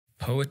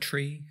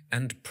Poetry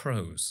and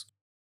Prose.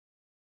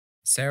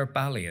 Ser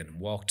Balian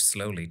walked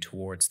slowly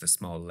towards the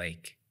small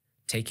lake,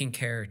 taking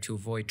care to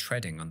avoid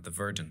treading on the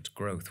verdant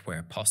growth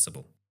where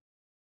possible.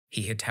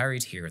 He had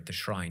tarried here at the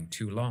shrine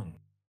too long,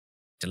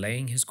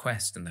 delaying his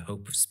quest in the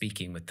hope of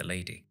speaking with the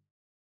lady.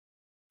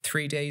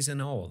 3 days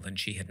in all, and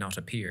she had not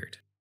appeared.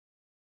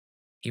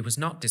 He was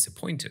not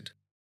disappointed.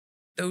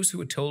 Those who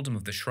had told him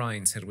of the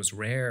shrine said it was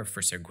rare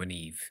for Sir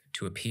Guinevere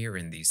to appear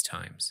in these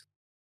times.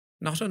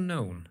 Not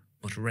unknown,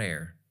 but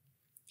rare.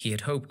 He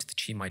had hoped that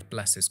she might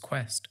bless his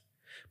quest,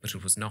 but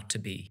it was not to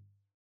be.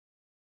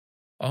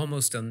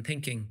 Almost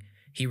unthinking,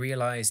 he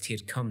realized he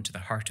had come to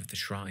the heart of the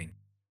shrine,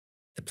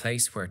 the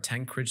place where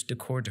Tancred de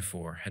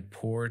Cordefort had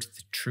poured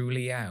the true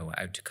Liao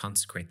out to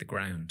consecrate the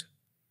ground.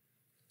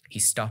 He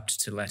stopped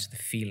to let the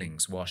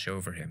feelings wash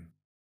over him.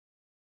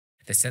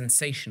 The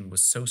sensation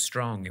was so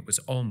strong it was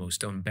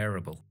almost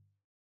unbearable.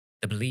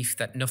 The belief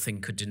that nothing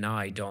could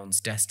deny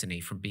Dawn's destiny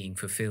from being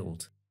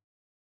fulfilled.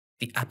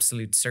 The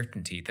absolute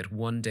certainty that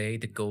one day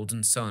the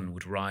golden sun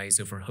would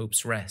rise over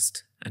Hope's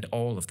Rest and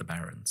all of the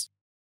barons.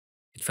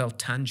 It felt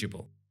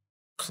tangible,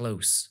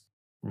 close,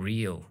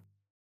 real,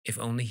 if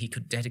only he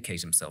could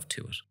dedicate himself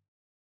to it.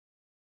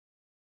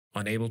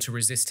 Unable to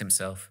resist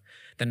himself,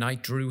 the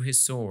knight drew his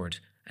sword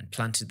and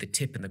planted the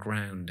tip in the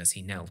ground as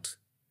he knelt.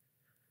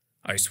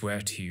 "I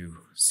swear to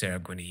you, Ser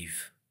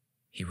Guinevere,"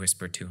 he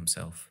whispered to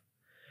himself,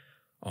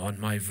 "on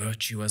my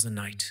virtue as a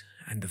knight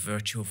and the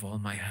virtue of all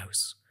my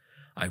house,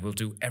 I will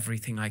do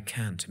everything I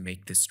can to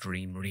make this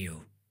dream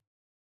real."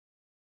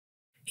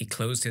 He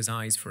closed his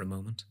eyes for a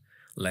moment,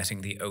 letting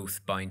the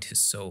oath bind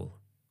his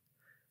soul.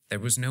 There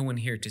was no one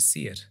here to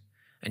see it,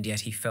 and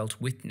yet he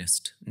felt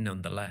witnessed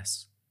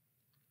nonetheless.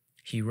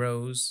 He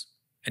rose,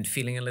 and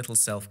feeling a little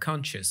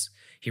self-conscious,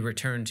 he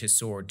returned his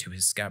sword to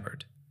his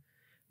scabbard.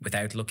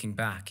 Without looking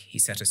back, he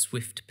set a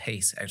swift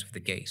pace out of the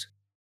gate,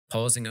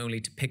 pausing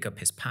only to pick up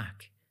his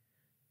pack.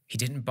 He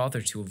didn't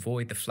bother to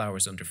avoid the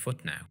flowers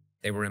underfoot now.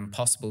 They were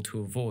impossible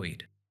to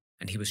avoid,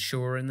 and he was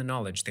sure in the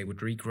knowledge they would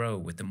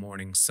regrow with the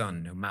morning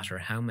sun no matter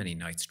how many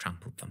knights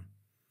trampled them.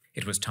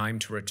 It was time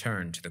to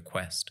return to the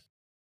quest.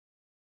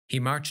 He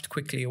marched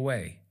quickly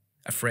away,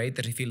 afraid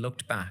that if he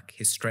looked back,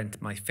 his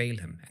strength might fail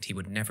him and he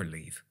would never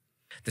leave.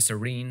 The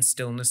serene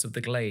stillness of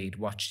the glade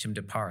watched him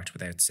depart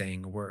without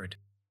saying a word.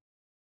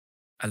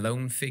 A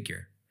lone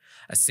figure,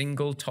 a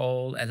single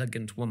tall,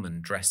 elegant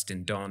woman dressed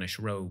in Dawnish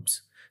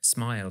robes,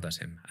 smiled at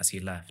him as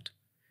he left.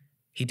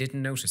 He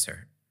didn't notice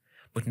her,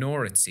 but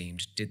nor, it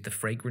seemed, did the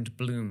fragrant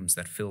blooms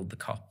that filled the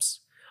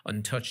copse,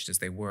 untouched as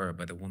they were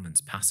by the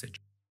woman's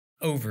passage.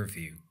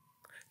 Overview.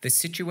 The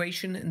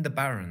situation in the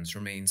barons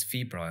remains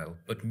febrile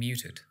but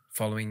muted,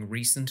 following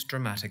recent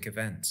dramatic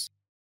events.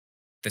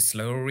 The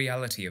slow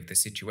reality of the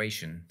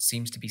situation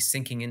seems to be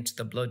sinking into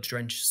the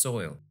blood-drenched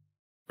soil,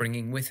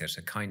 bringing with it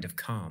a kind of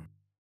calm.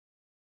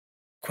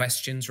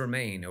 Questions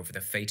remain over the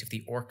fate of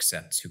the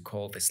Orcsepts who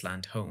call this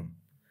land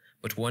home,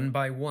 but one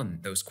by one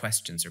those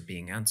questions are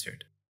being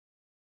answered.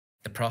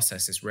 The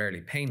process is rarely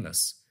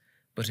painless,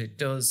 but it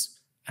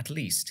does, at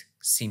least,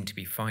 seem to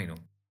be final.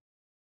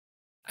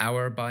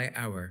 Hour by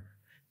hour,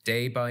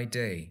 day by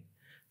day,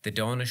 the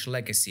Dawnish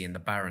legacy in the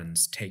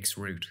barons takes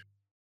root.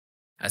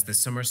 As the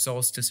summer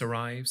solstice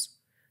arrives,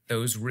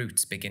 those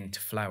roots begin to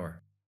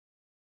flower.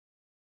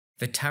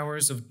 The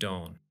Towers of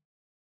Dawn.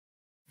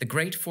 The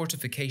great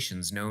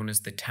fortifications known as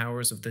the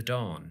Towers of the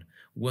Dawn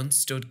once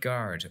stood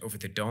guard over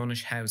the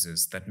Dawnish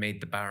houses that made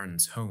the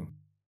barons home.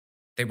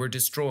 They were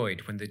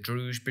destroyed when the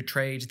Druge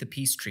betrayed the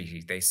peace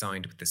treaty they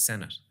signed with the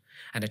Senate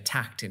and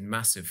attacked in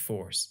massive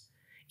force,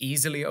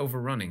 easily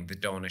overrunning the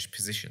Dawnish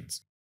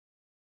positions.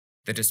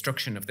 The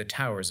destruction of the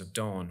Towers of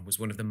Dawn was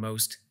one of the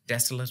most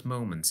desolate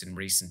moments in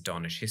recent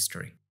Dawnish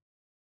history.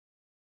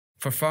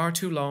 For far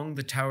too long,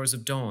 the Towers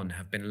of Dawn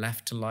have been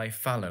left to lie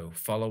fallow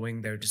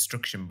following their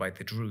destruction by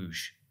the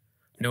Druge.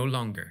 No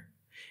longer.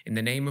 In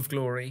the name of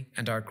glory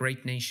and our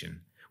great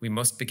nation, we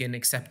must begin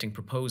accepting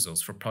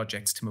proposals for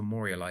projects to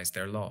memorialize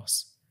their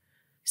loss.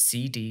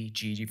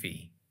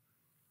 CDGV.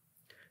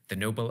 The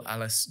Noble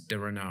Alice de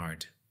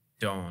Renard,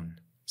 Dawn,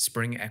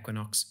 Spring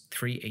Equinox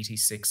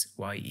 386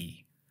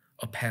 YE.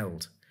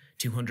 Upheld,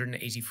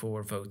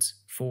 284 votes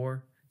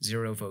for,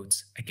 0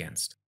 votes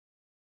against.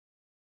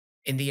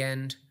 In the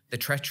end, the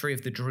treachery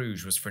of the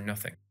Druge was for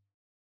nothing.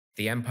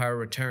 The Empire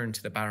returned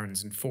to the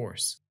barons in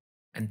force,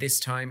 and this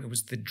time it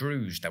was the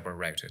Druge that were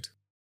routed.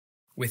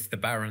 With the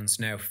barons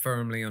now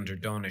firmly under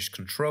Dawnish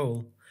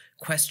control,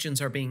 questions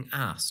are being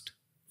asked.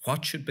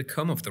 What should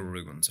become of the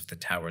ruins of the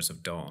Towers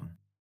of Dawn?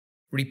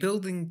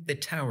 Rebuilding the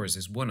towers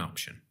is one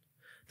option.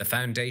 The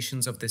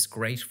foundations of this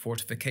great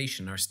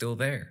fortification are still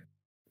there,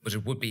 but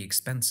it would be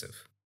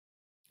expensive.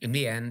 In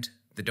the end,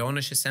 the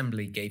Dawnish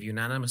Assembly gave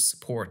unanimous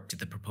support to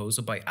the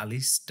proposal by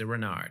Alice de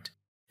Renard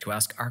to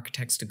ask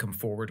architects to come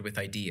forward with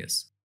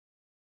ideas.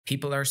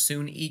 People are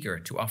soon eager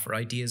to offer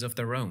ideas of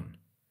their own.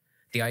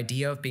 The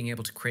idea of being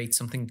able to create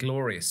something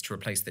glorious to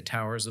replace the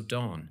Towers of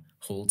Dawn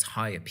holds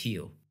high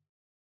appeal.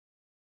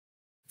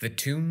 The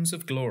Tombs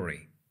of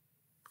Glory.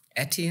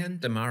 Etienne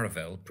de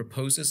Maravel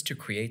proposes to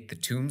create the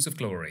Tombs of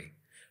Glory,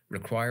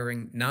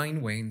 requiring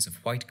 9 wains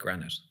of white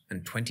granite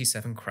and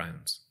 27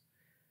 crowns.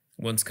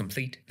 Once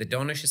complete, the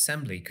Danish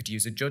assembly could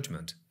use a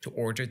judgment to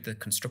order the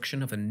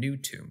construction of a new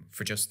tomb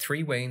for just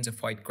 3 wains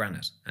of white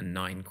granite and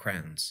 9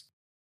 crowns.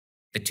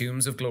 The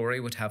Tombs of Glory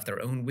would have their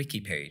own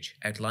wiki page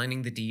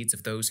outlining the deeds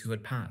of those who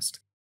had passed,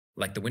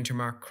 like the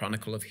Wintermark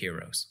Chronicle of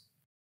Heroes.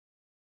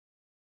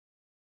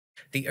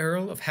 The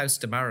Earl of House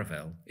de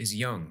Maravel is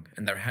young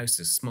and their house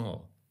is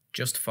small,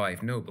 just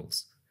 5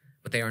 nobles,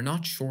 but they are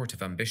not short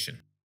of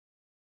ambition.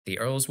 The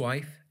Earl's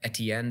wife,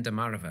 Etienne de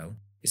Maravel,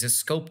 is a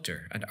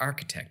sculptor and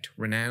architect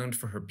renowned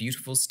for her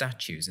beautiful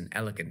statues and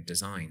elegant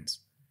designs.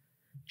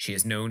 She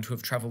is known to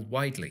have travelled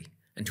widely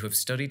and to have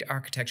studied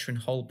architecture in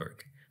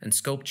Holberg and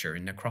sculpture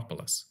in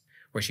Necropolis,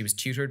 where she was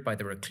tutored by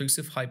the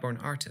reclusive highborn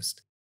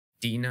artist,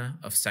 Dina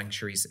of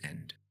Sanctuary's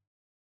End.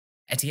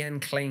 Etienne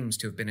claims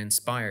to have been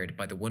inspired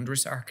by the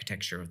wondrous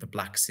architecture of the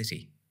Black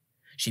City.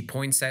 She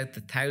points out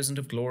that thousands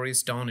of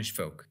glorious Danish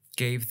folk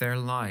gave their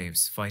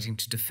lives fighting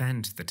to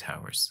defend the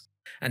towers,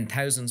 and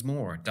thousands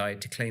more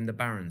died to claim the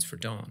barons for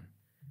Dawn.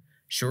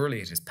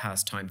 Surely it is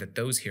past time that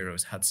those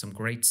heroes had some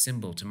great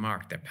symbol to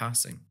mark their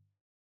passing.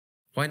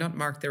 Why not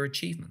mark their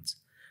achievements,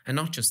 and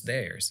not just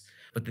theirs,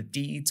 but the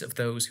deeds of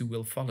those who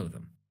will follow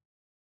them?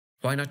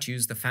 Why not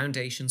use the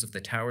foundations of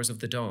the Towers of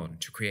the Dawn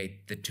to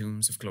create the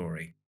Tombs of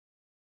Glory?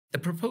 The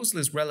proposal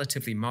is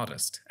relatively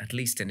modest, at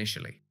least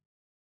initially.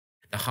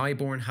 The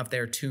highborn have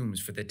their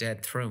tombs for the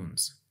dead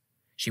thrones.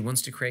 She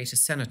wants to create a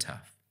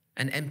cenotaph,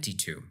 an empty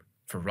tomb,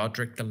 for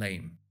Roderick the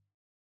Lame.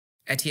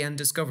 Etienne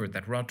discovered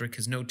that Roderick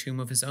has no tomb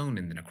of his own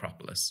in the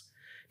necropolis,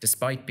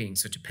 despite being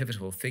such a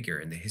pivotal figure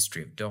in the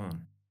history of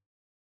Dawn.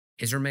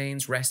 His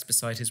remains rest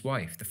beside his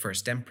wife, the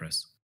first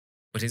Empress,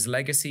 but his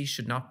legacy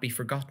should not be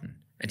forgotten,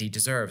 and he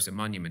deserves a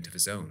monument of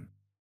his own.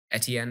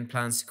 Etienne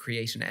plans to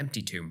create an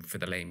empty tomb for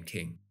the lame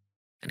king,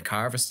 and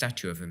carve a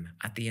statue of him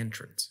at the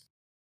entrance.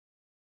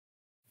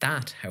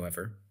 That,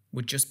 however,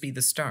 would just be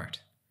the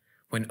start.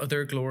 When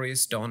other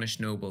glorious Danish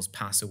nobles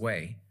pass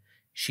away,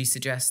 she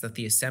suggests that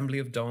the Assembly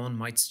of Dawn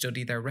might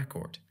study their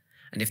record,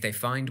 and if they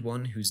find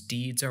one whose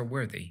deeds are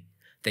worthy,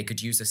 they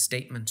could use a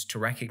statement to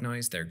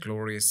recognize their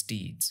glorious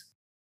deeds.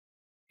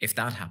 If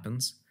that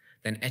happens,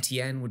 then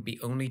Etienne would be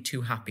only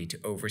too happy to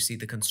oversee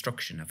the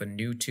construction of a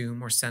new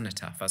tomb or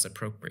cenotaph as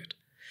appropriate,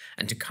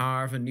 and to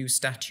carve a new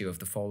statue of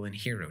the fallen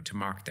hero to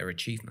mark their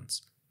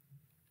achievements.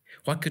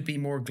 What could be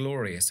more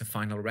glorious a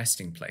final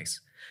resting place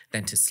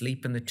than to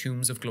sleep in the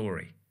Tombs of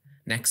Glory,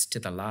 next to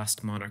the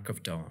last monarch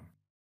of Dawn?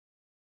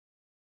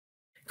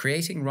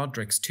 Creating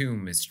Roderick's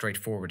tomb is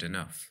straightforward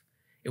enough.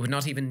 It would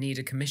not even need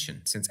a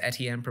commission, since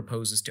Etienne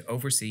proposes to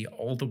oversee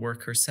all the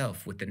work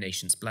herself with the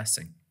nation's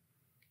blessing.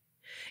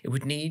 It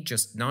would need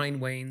just 9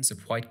 wains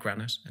of white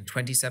granite and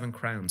 27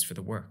 crowns for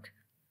the work.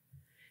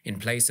 In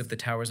place of the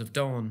Towers of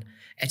Dawn,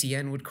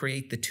 Etienne would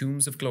create the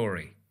Tombs of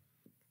Glory.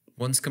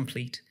 Once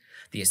complete,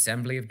 the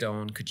Assembly of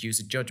Dawn could use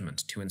a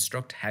judgment to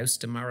instruct House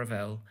de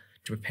Maravel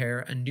to prepare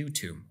a new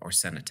tomb or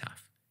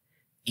cenotaph.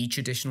 Each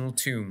additional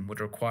tomb would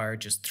require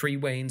just 3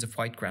 wains of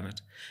white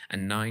granite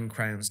and 9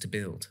 crowns to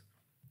build.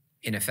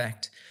 In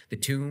effect, the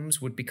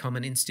tombs would become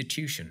an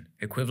institution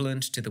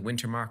equivalent to the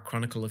Wintermark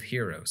Chronicle of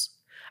Heroes,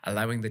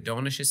 allowing the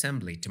Danish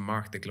Assembly to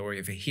mark the glory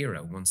of a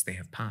hero once they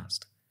have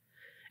passed.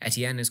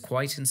 Etienne is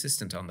quite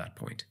insistent on that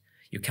point.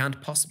 You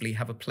can't possibly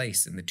have a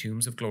place in the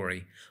Tombs of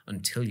Glory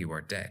until you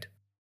are dead.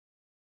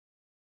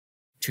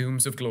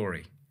 Tombs of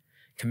Glory.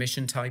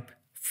 Commission type,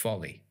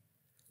 Folly.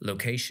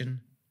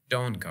 Location,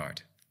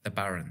 Dawnguard, the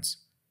Barons.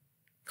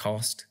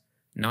 Cost,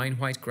 9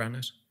 white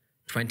granite,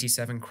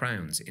 27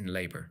 crowns in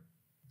labour.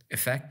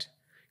 Effect,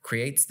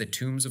 creates the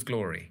Tombs of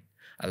Glory,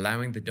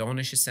 allowing the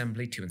Danish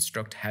Assembly to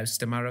instruct House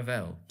de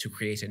Maravel to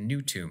create a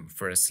new tomb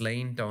for a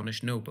slain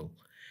Danish noble,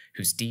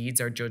 whose deeds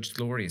are judged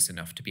glorious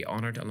enough to be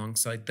honoured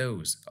alongside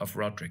those of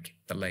Roderick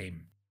the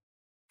Lame.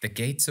 The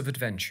Gates of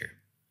Adventure.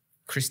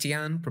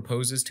 Christiane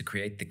proposes to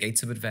create the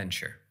Gates of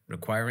Adventure,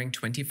 requiring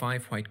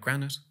 25 white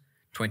granite,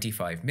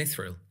 25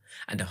 mithril,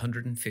 and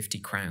 150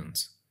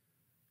 crowns.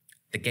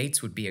 The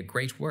gates would be a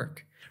great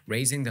work,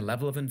 raising the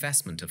level of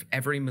investment of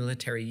every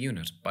military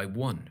unit by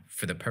 1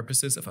 for the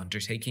purposes of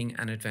undertaking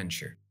an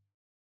adventure.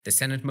 The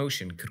Senate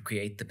motion could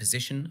create the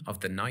position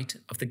of the Knight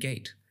of the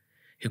Gate,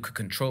 who could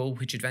control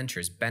which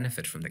adventures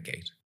benefit from the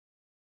gate.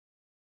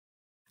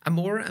 A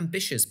more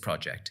ambitious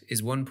project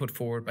is one put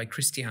forward by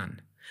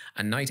Christiane,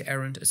 a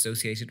knight-errant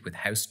associated with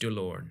House de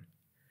Lorne.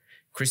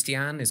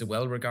 Christiane is a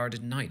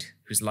well-regarded knight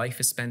whose life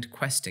is spent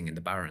questing in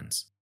the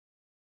Barrens.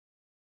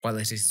 While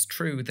it is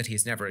true that he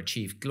has never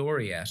achieved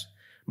glory yet,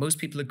 most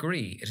people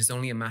agree it is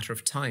only a matter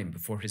of time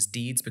before his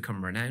deeds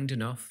become renowned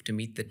enough to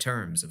meet the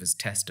terms of his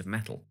test of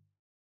mettle,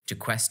 to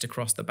quest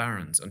across the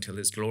Barrens until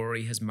his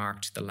glory has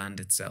marked the land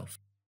itself.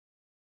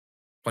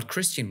 What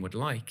Christian would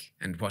like,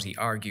 and what he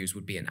argues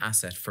would be an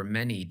asset for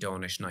many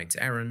Danish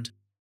knights-errant,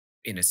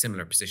 in a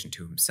similar position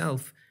to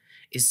himself,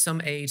 is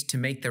some aid to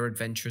make their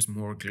adventures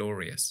more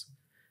glorious.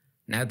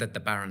 Now that the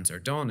Barrens are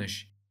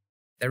Danish,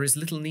 there is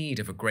little need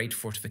of a great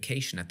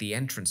fortification at the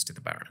entrance to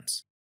the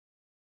Barrens.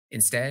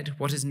 Instead,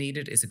 what is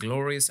needed is a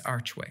glorious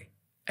archway,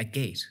 a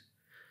gate,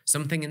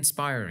 something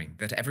inspiring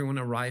that everyone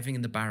arriving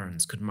in the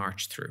barrens could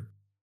march through.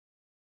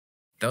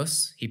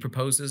 Thus, he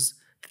proposes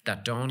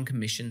that Dawn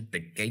commission the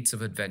Gates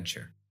of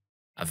Adventure,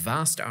 a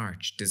vast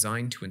arch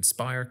designed to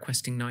inspire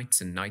questing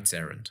knights and knights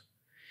errant.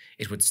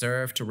 It would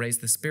serve to raise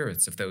the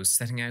spirits of those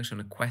setting out on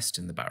a quest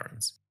in the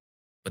barrens,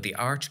 but the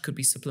arch could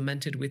be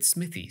supplemented with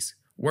smithies,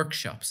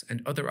 workshops,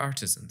 and other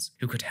artisans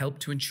who could help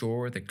to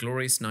ensure that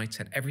glorious knights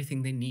had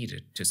everything they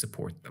needed to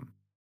support them.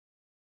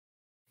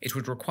 It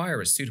would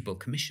require a suitable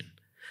commission,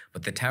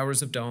 but the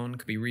Towers of Dawn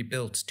could be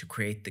rebuilt to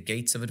create the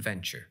Gates of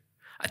Adventure,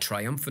 a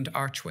triumphant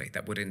archway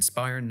that would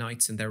inspire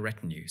knights and their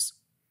retinues.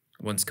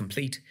 Once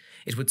complete,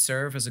 it would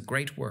serve as a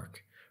great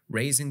work,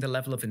 raising the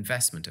level of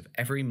investment of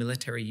every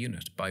military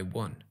unit by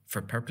one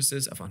for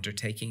purposes of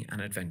undertaking an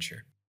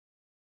adventure.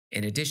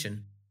 In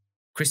addition,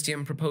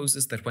 Christian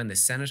proposes that when the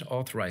Senate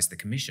authorize the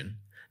commission,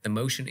 the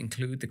motion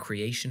include the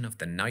creation of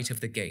the Knight of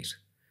the Gate,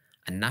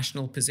 a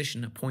national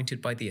position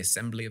appointed by the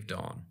Assembly of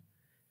Dawn.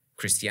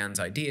 Christian's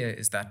idea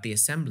is that the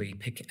Assembly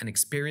pick an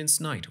experienced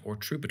knight or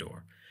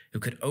troubadour who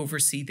could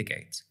oversee the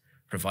gates,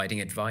 providing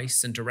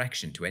advice and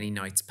direction to any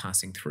knights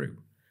passing through,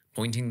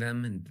 pointing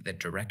them in the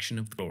direction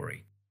of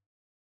glory.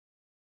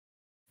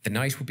 The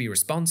knight would be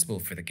responsible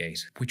for the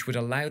gate, which would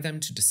allow them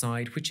to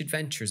decide which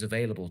adventures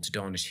available to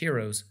Dawnish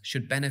heroes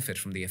should benefit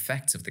from the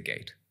effects of the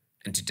gate,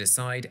 and to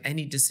decide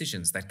any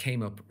decisions that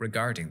came up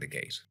regarding the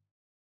gate.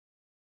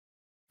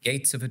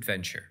 Gates of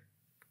Adventure.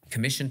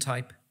 Commission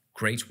type,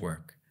 Great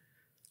Work.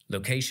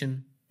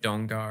 Location,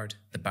 Dawnguard,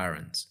 the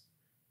Barrens.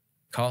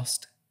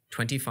 Cost,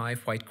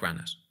 25 white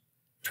granite,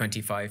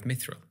 25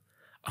 mithril,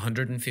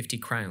 150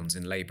 crowns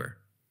in labour.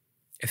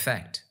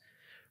 Effect,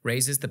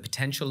 raises the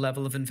potential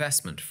level of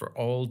investment for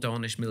all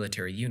Dawnish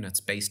military units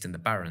based in the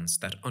Barrens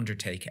that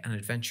undertake an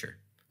adventure.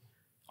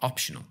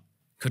 Optional,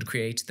 could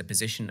create the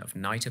position of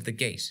Knight of the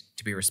Gate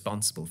to be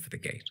responsible for the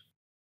gate.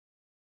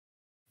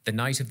 The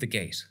Knight of the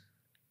Gate.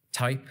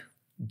 Type,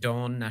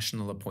 Dawn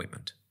National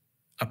Appointment.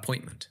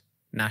 Appointment,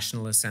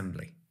 National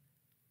Assembly.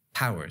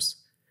 Powers,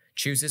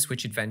 chooses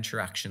which adventure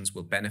actions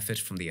will benefit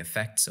from the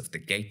effects of the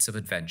Gates of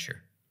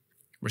Adventure.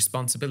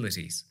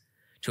 Responsibilities,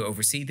 to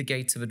oversee the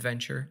Gates of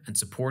Adventure and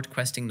support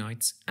questing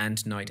knights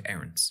and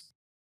knight-errants.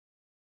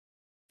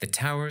 The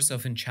Towers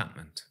of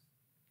Enchantment.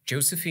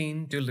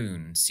 Josephine de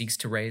Lune seeks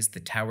to raise the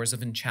Towers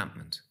of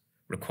Enchantment,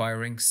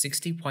 requiring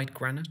 60 white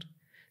granite,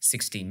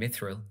 60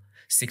 mithril,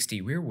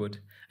 60 weirwood,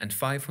 and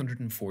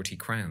 540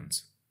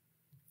 crowns.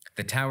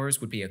 The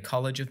towers would be a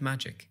college of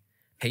magic,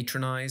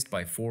 patronized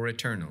by 4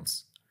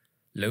 Eternals,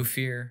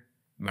 Lofir,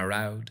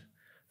 Maraud,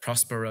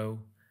 Prospero,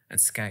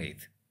 and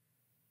Scythe.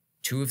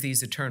 2 of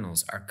these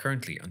Eternals are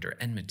currently under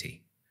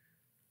enmity.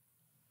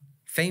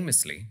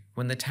 Famously,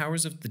 when the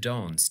Towers of the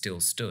Dawn still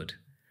stood,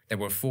 there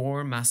were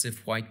 4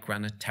 massive white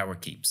granite tower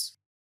keeps.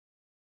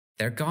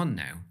 They're gone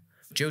now.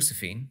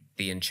 Josephine,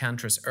 the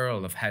Enchantress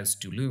Earl of House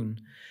Dulune,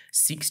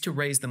 seeks to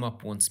raise them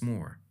up once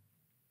more.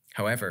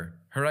 However,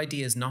 her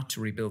idea is not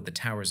to rebuild the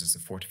towers as a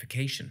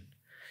fortification.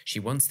 She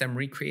wants them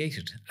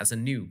recreated as a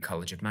new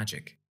College of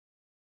Magic.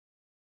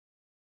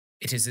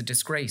 It is a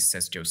disgrace,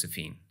 says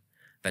Josephine,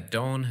 that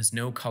Dawn has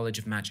no College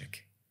of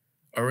Magic.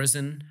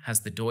 Urizen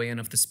has the Doyen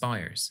of the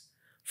Spires,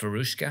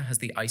 Varushka has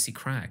the Icy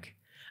Crag,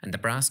 and the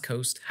Brass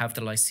Coast have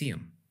the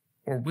Lyceum,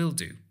 or will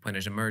do when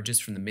it emerges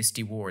from the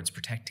misty wards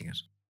protecting it.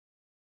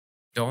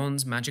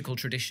 Dawn's magical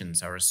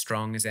traditions are as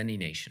strong as any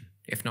nation,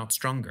 if not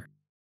stronger.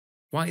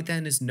 Why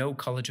then is no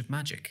College of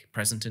Magic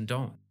present in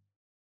Dawn?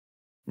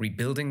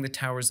 Rebuilding the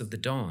Towers of the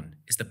Dawn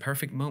is the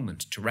perfect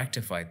moment to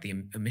rectify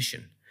the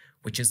omission,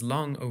 which is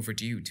long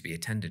overdue to be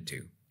attended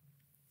to.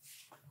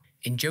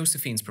 In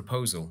Josephine's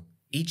proposal,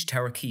 each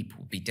tower keep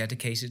will be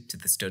dedicated to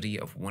the study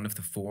of one of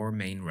the 4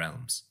 main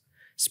realms: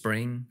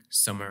 spring,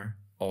 summer,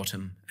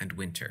 autumn, and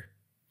winter.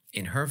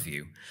 In her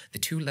view, the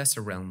 2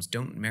 lesser realms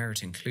don't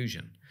merit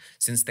inclusion,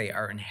 since they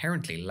are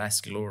inherently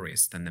less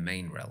glorious than the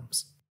main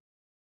realms.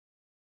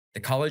 The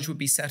college would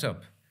be set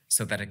up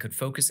so that it could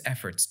focus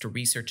efforts to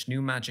research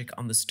new magic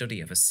on the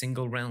study of a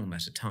single realm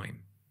at a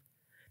time.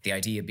 The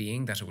idea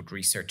being that it would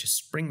research a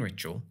spring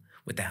ritual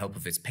with the help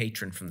of its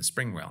patron from the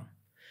spring realm.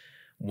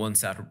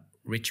 Once that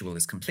ritual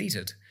is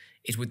completed,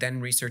 it would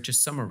then research a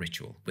summer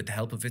ritual with the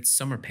help of its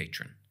summer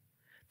patron,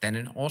 then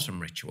an autumn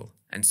ritual,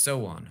 and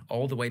so on,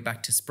 all the way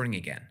back to spring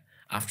again,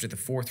 after the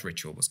 4th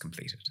ritual was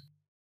completed.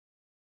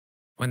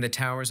 When the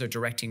towers are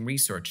directing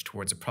research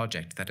towards a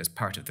project that is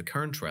part of the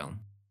current realm,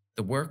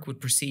 the work would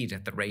proceed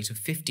at the rate of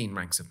 15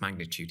 ranks of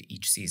magnitude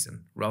each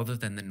season, rather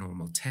than the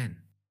normal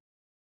 10.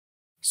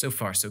 So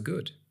far, so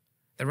good.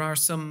 There are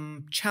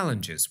some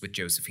challenges with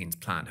Josephine's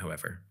plan,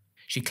 however.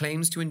 She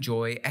claims to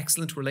enjoy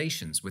excellent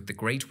relations with the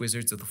great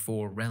wizards of the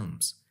 4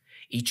 realms,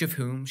 each of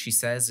whom she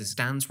says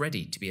stands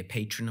ready to be a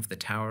patron of the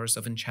Towers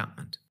of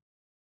Enchantment.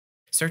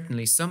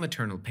 Certainly some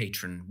eternal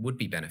patron would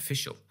be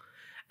beneficial,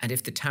 and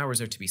if the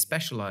towers are to be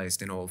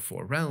specialized in all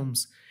 4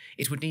 realms,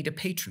 it would need a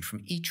patron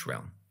from each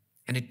realm,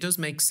 and it does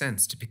make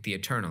sense to pick the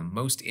eternal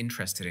most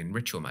interested in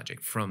ritual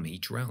magic from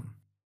each realm.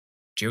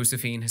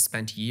 Josephine has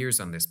spent years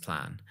on this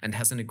plan and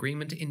has an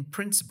agreement in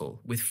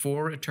principle with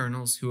 4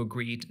 Eternals who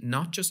agreed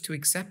not just to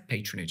accept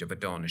patronage of a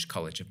Dawnish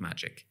College of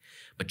Magic,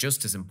 but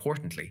just as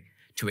importantly,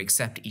 to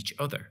accept each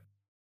other.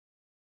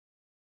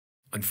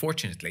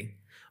 Unfortunately,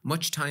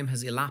 much time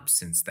has elapsed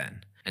since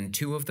then, and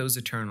 2 of those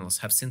Eternals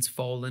have since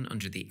fallen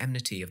under the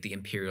enmity of the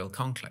Imperial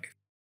Conclave.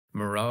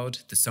 Maraud,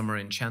 the Summer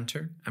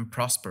Enchanter, and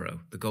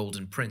Prospero, the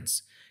Golden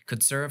Prince,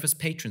 could serve as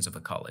patrons of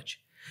a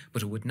college,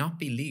 but it would not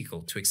be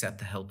legal to accept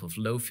the help of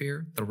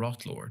Lofir, the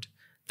Rotlord,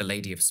 the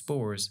Lady of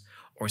Spores,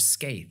 or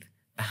Skaith,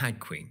 the Hag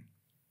Queen.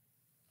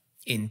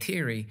 In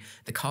theory,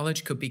 the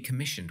college could be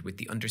commissioned with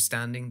the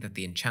understanding that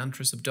the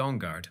Enchantress of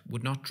Dawnguard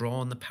would not draw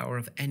on the power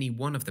of any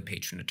one of the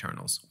patron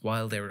Eternals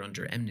while they were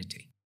under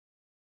enmity.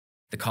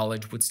 The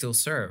college would still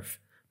serve,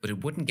 but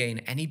it wouldn't gain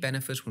any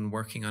benefit when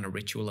working on a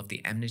ritual of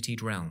the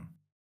enmitied realm.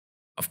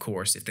 Of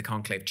course, if the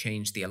Conclave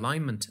changed the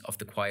alignment of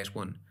the Quiet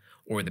One,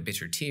 or the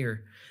Bitter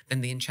Tear,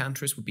 then the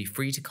Enchantress would be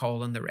free to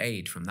call on their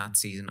aid from that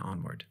season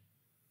onward.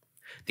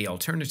 The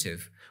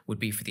alternative would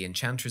be for the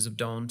Enchanters of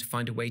Dawn to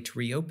find a way to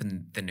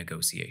reopen the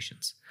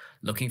negotiations,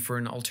 looking for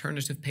an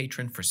alternative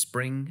patron for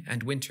spring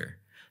and winter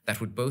that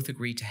would both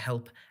agree to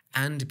help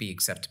and be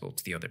acceptable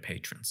to the other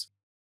patrons.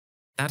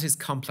 That is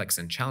complex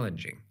and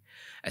challenging,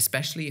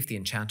 especially if the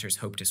Enchanters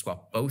hope to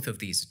swap both of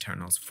these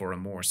Eternals for a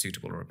more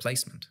suitable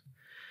replacement.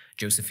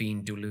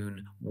 Josephine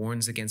Duloon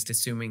warns against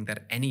assuming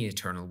that any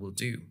Eternal will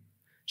do.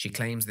 She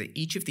claims that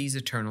each of these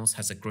Eternals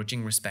has a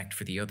grudging respect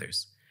for the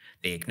others.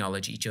 They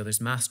acknowledge each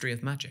other's mastery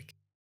of magic.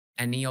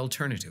 Any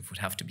alternative would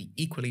have to be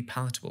equally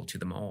palatable to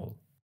them all.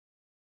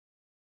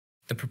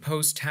 The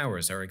proposed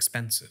towers are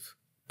expensive,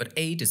 but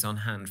aid is on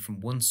hand from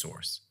one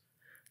source.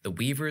 The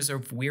Weavers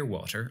of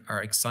Weirwater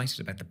are excited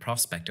about the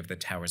prospect of the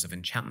Towers of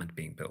Enchantment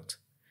being built,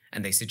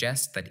 and they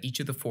suggest that each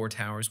of the 4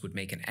 towers would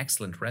make an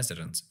excellent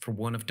residence for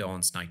one of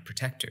Dawn's Night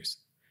Protectors.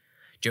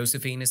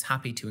 Josephine is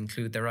happy to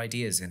include their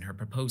ideas in her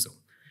proposal,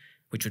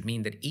 which would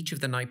mean that each of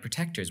the Night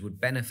Protectors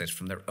would benefit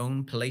from their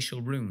own palatial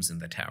rooms in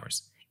the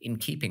towers, in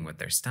keeping with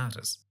their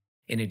status.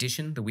 In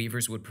addition, the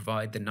Weavers would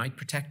provide the Night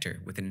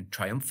Protector with a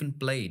triumphant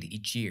blade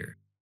each year,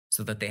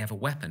 so that they have a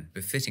weapon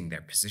befitting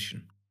their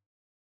position.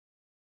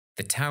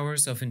 The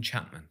Towers of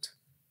Enchantment.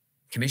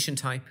 Commission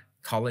type,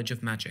 College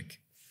of Magic.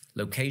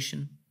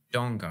 Location,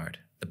 Dawnguard,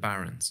 the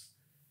Barrens.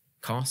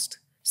 Cost,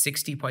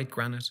 60 white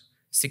granite,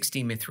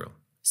 60 mithril,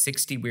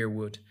 60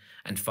 weirwood,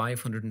 and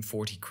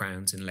 540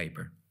 crowns in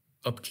labour.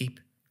 Upkeep,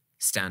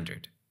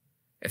 standard.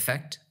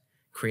 Effect,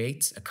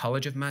 creates a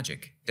College of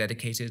Magic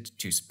dedicated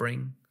to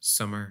spring,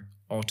 summer,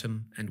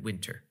 autumn, and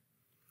winter.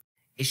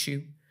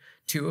 Issue,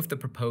 2 of the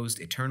proposed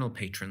Eternal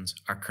patrons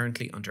are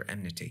currently under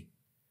enmity.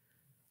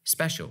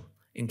 Special,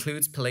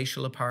 includes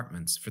palatial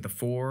apartments for the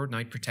 4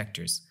 Night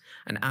Protectors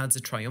and adds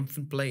a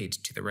triumphant blade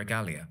to the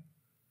regalia.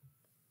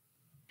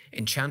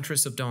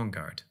 Enchantress of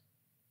Dawnguard.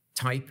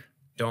 Type,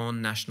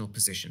 Dawn National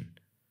Position.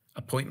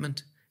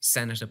 Appointment,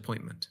 Senate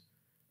appointment.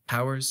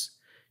 Powers,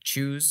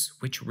 choose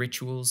which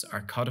rituals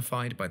are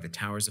codified by the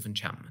Towers of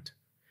Enchantment.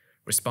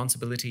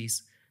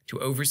 Responsibilities, to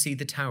oversee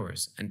the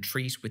towers and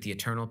treat with the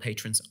Eternal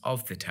patrons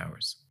of the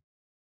towers.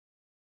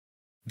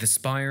 The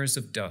Spires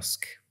of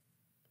Dusk.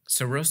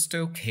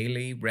 Sarusto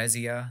Kaylee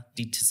Rezia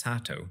di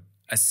Tisato,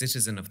 a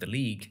citizen of the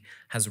League,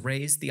 has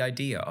raised the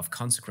idea of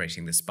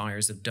consecrating the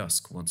Spires of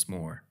Dusk once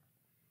more.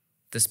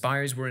 The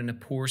spires were in a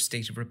poor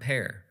state of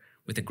repair,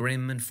 with a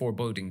grim and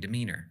foreboding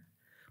demeanour,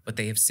 but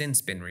they have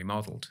since been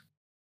remodelled.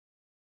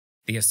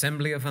 The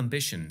Assembly of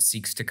Ambition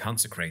seeks to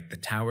consecrate the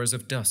Towers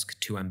of Dusk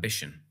to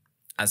ambition,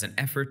 as an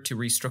effort to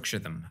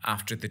restructure them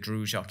after the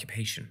Druge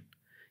occupation,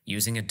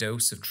 using a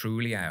dose of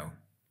True Liao.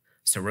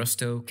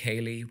 Sarusto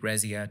Kaylee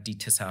Rezia di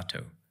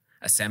Tisato,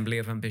 Assembly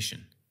of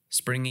Ambition,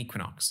 Spring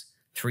Equinox,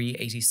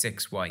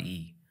 386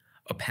 YE,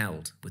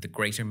 upheld with a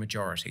greater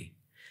majority,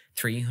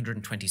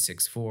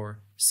 326 for,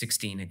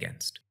 16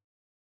 against.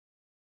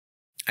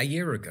 A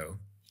year ago,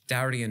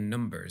 Darien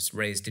Numbers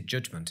raised a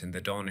judgment in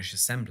the Dawnish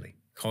Assembly,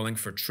 calling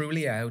for True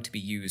Liao to be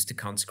used to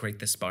consecrate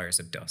the Spires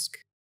of Dusk.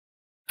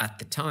 At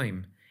the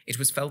time, it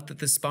was felt that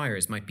the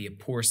spires might be a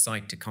poor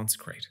site to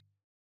consecrate.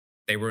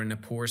 They were in a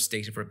poor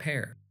state of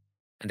repair,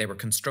 and they were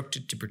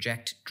constructed to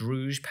project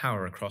Druge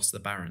power across the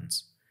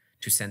Barrens,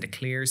 to send a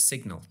clear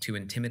signal to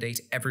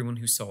intimidate everyone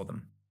who saw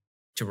them,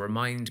 to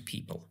remind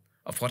people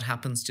of what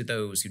happens to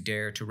those who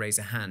dare to raise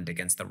a hand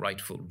against the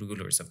rightful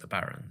rulers of the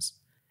Barrens.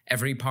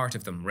 Every part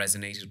of them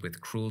resonated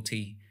with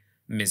cruelty,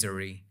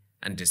 misery,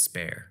 and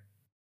despair.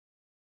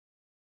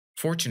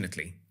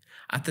 Fortunately,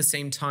 at the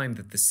same time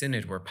that the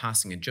Synod were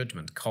passing a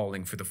judgment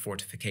calling for the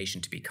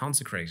fortification to be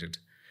consecrated,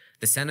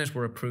 the Senate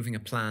were approving a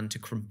plan to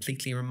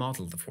completely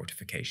remodel the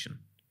fortification.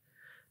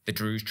 The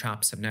Druge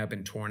traps have now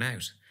been torn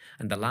out,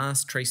 and the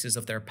last traces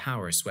of their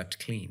power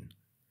swept clean.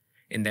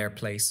 In their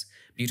place,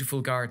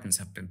 beautiful gardens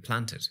have been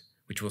planted,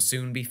 which will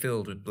soon be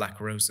filled with black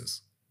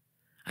roses.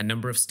 A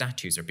number of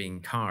statues are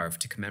being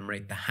carved to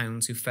commemorate the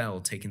hounds who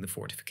fell taking the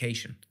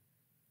fortification.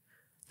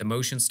 The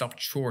motion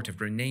stopped short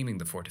of renaming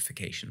the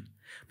fortification,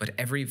 but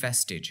every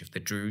vestige of the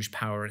Druge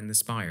power in the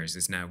spires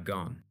is now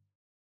gone.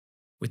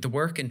 With the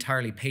work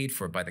entirely paid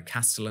for by the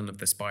Castellan of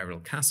the Spiral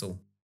Castle,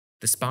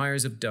 the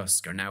Spires of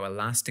Dusk are now a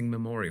lasting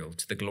memorial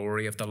to the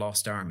glory of the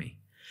Lost Army,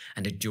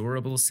 and a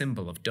durable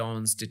symbol of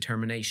Dawn's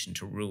determination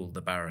to rule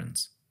the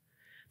Barrens.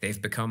 They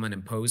have become an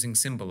imposing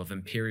symbol of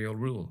imperial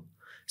rule,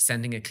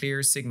 sending a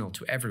clear signal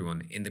to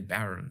everyone in the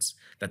Barrens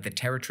that the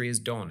territory is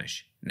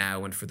Dawnish,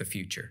 now and for the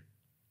future.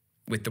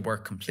 With the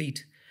work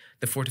complete,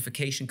 the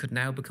fortification could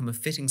now become a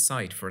fitting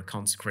site for a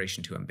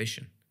consecration to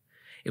ambition.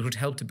 It would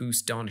help to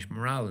boost Dawnish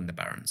morale in the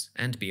Barrens,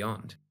 and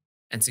beyond,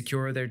 and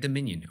secure their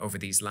dominion over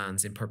these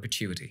lands in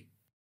perpetuity.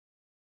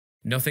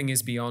 Nothing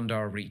is beyond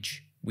our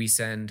reach. We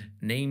send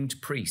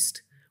named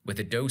priest with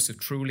a dose of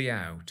true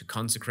liao to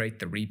consecrate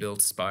the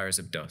rebuilt Spires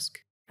of Dusk.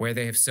 Where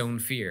they have sown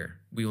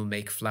fear, we will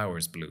make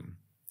flowers bloom.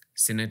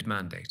 Synod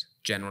Mandate,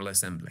 General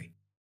Assembly.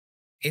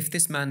 If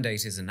this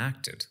mandate is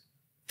enacted,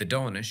 the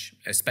Dawnish,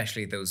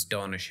 especially those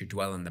Dawnish who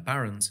dwell in the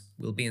Barrens,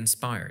 will be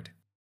inspired,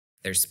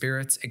 their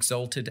spirits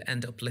exalted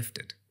and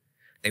uplifted.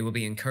 They will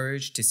be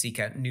encouraged to seek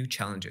out new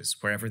challenges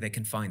wherever they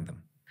can find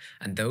them,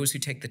 and those who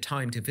take the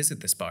time to visit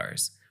the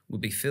Spires will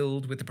be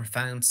filled with a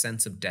profound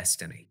sense of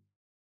destiny.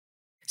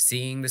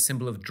 Seeing the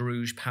symbol of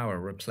Druge power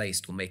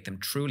replaced will make them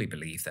truly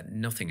believe that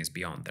nothing is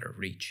beyond their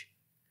reach.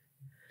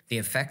 The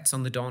effects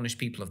on the Dawnish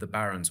people of the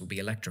Barrens will be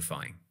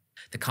electrifying.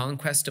 The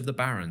conquest of the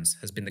Barrens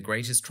has been the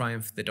greatest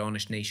triumph the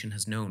Dawnish nation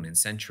has known in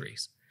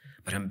centuries,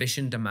 but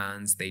ambition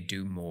demands they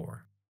do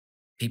more.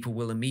 People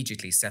will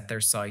immediately set their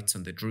sights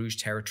on the Druge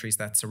territories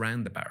that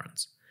surround the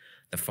Barrens,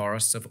 the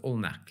forests of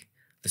Ulnach,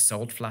 the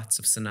salt flats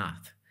of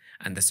Senath,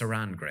 and the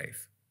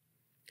Sarangrave.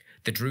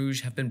 The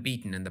Druge have been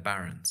beaten in the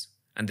Barrens,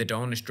 and the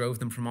Dawnish drove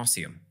them from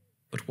Ossium.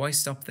 But why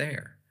stop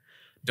there?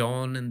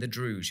 Dawn and the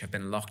Druge have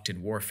been locked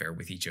in warfare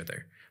with each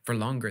other for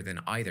longer than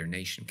either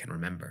nation can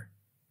remember.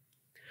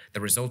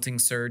 The resulting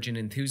surge in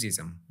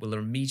enthusiasm will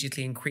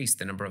immediately increase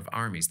the number of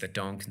armies that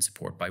Dawn can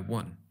support by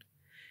one.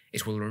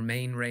 It will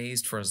remain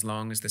raised for as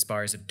long as the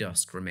Spires of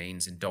Dusk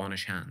remains in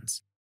Dawnish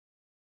hands.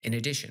 In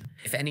addition,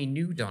 if any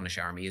new Dawnish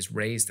army is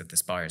raised at the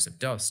Spires of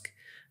Dusk,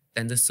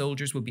 then the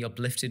soldiers will be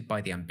uplifted by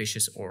the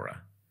ambitious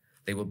aura.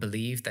 They will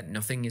believe that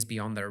nothing is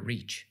beyond their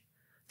reach.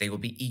 They will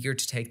be eager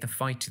to take the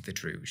fight to the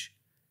Druge,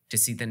 to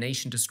see the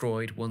nation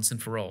destroyed once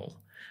and for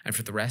all, and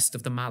for the rest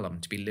of the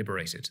Malum to be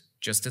liberated,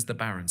 just as the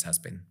Barrens has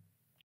been.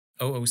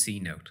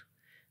 OOC note: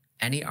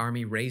 any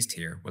army raised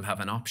here will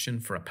have an option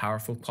for a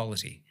powerful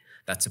quality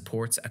that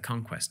supports a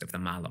conquest of the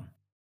Malum.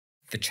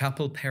 The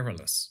Chapel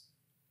Perilous.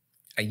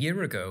 A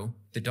year ago,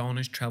 the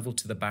Dawnish travelled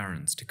to the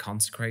Barrens to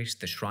consecrate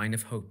the Shrine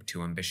of Hope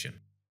to ambition.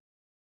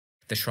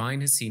 The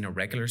shrine has seen a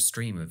regular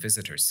stream of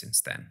visitors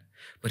since then,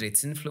 but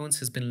its influence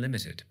has been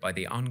limited by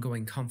the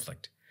ongoing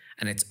conflict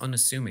and its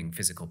unassuming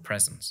physical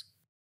presence.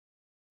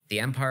 The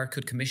Empire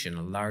could commission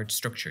a large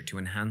structure to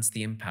enhance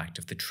the impact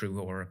of the true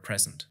aura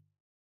present.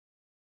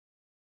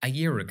 A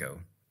year ago,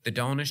 the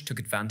Dawnish took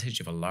advantage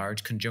of a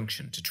large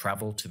conjunction to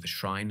travel to the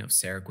shrine of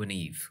Ser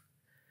Gwyneve.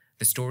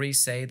 The stories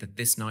say that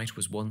this knight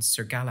was once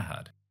Sir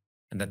Galahad,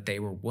 and that they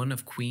were one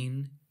of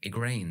Queen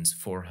Igraine's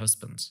 4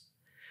 husbands.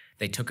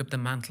 They took up the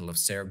mantle of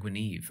Ser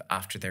Gwyneve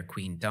after their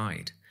queen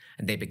died,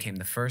 and they became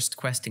the first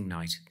questing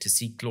knight to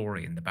seek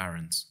glory in the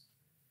Barrens.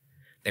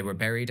 They were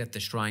buried at the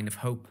Shrine of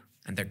Hope,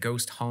 and their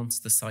ghost haunts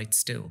the site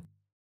still.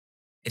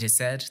 It is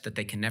said that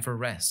they can never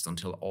rest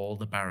until all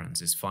the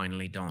Barrens is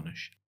finally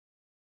Dawnish.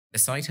 The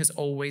site has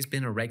always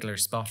been a regular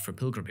spot for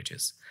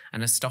pilgrimages,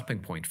 and a stopping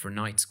point for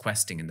knights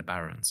questing in the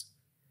Barrens.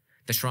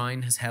 The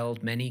shrine has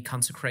held many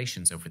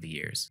consecrations over the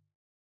years.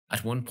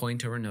 At one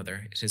point or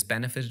another, it has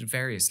benefited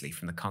variously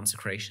from the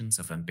consecrations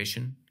of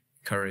ambition,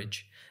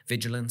 courage,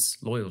 vigilance,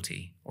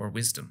 loyalty, or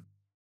wisdom.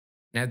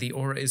 Now the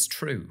aura is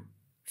true,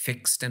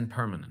 fixed and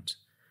permanent,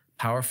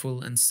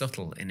 powerful and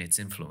subtle in its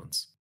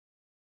influence.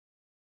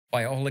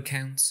 By all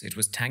accounts, it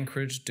was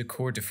Tancred de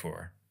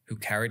Courdefour who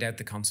carried out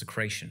the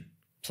consecration,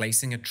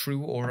 placing a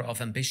true aura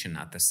of ambition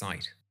at the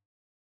site.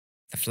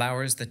 The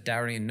flowers that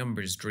Darien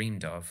Numbers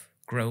dreamed of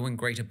grow in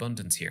great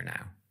abundance here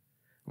now.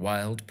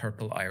 Wild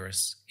purple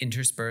iris,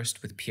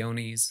 interspersed with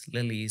peonies,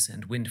 lilies,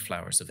 and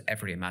windflowers of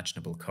every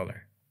imaginable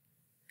colour.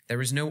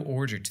 There is no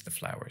order to the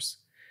flowers.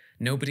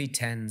 Nobody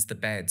tends the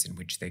beds in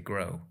which they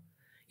grow,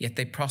 yet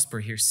they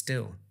prosper here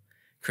still,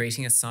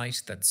 creating a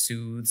site that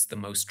soothes the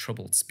most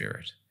troubled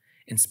spirit,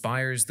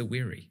 inspires the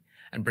weary,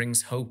 and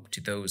brings hope to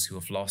those who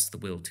have lost the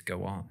will to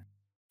go on.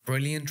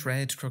 Brilliant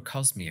red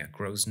crocosmia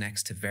grows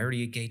next to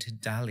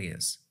variegated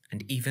dahlias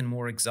and even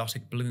more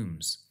exotic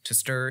blooms to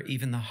stir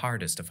even the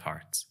hardest of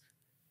hearts.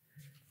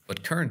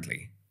 But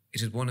currently,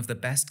 it is one of the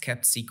best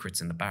kept secrets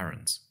in the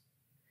Barrens.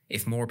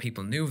 If more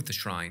people knew of the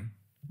shrine,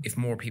 if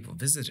more people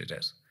visited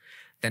it,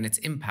 then its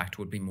impact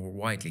would be more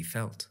widely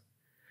felt.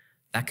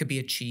 That could be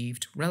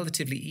achieved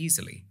relatively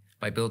easily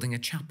by building a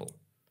chapel,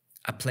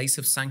 a place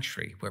of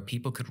sanctuary where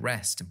people could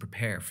rest and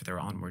prepare for their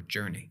onward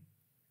journey.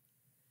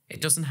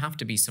 It doesn't have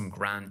to be some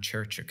grand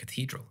church or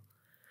cathedral.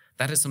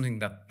 That is something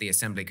that the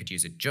Assembly could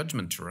use a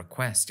judgment to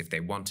request if they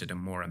wanted a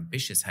more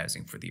ambitious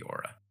housing for the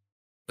aura.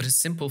 But a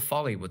simple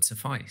folly would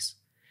suffice.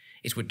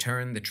 It would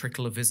turn the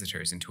trickle of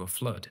visitors into a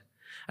flood,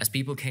 as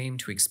people came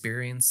to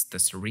experience the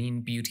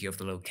serene beauty of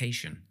the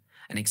location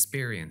and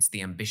experience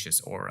the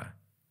ambitious aura.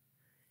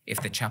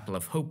 If the Chapel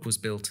of Hope was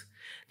built,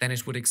 then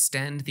it would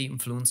extend the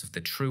influence of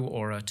the true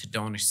aura to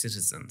Dawnish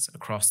citizens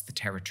across the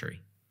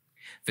territory.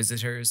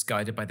 Visitors,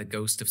 guided by the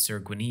ghost of Sir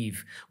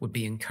Guinevere, would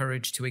be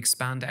encouraged to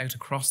expand out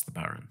across the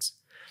Barrens,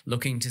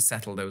 looking to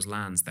settle those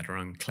lands that are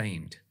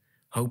unclaimed,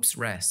 Hope's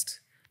Rest,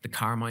 the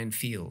Carmine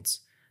Fields,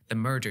 the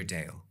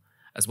Murderdale,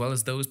 as well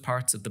as those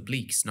parts of the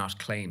Bleaks not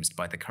claimed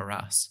by the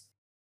Carras.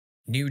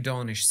 New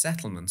Dawnish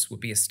settlements would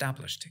be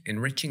established,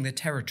 enriching the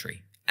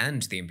territory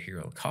and the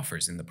imperial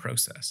coffers in the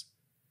process.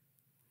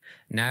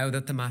 Now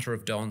that the matter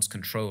of Dawn's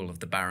control of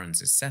the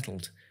Barrens is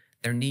settled,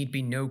 there need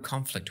be no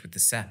conflict with the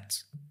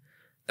Septs.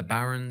 The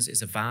Barrens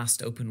is a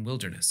vast open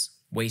wilderness,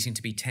 waiting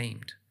to be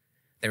tamed.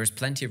 There is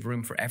plenty of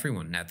room for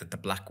everyone now that the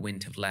Black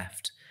Wind have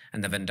left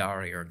and the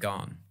Vendari are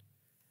gone.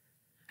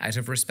 Out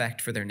of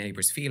respect for their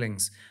neighbours'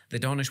 feelings, the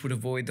Dawnish would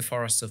avoid the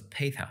forests of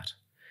Peithat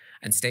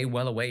and stay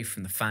well away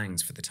from the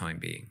Fangs for the time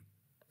being,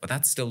 but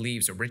that still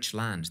leaves a rich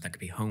land that could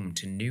be home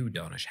to new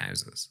Dawnish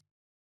houses.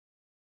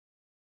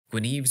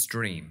 Guinevere's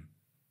Dream.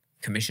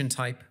 Commission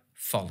type,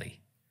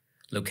 Folly.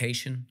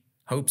 Location,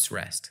 Hope's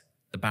Rest,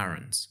 the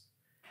Barrens.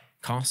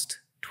 Cost,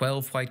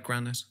 12 white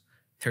granite,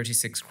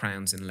 36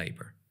 crowns in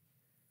labour.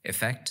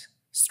 Effect,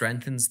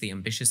 strengthens the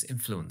ambitious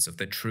influence of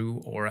the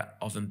true aura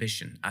of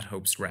ambition at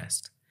Hope's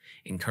Rest,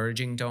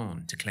 encouraging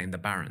Dawn to claim the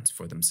Barrens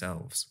for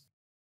themselves.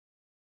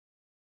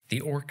 The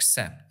Orc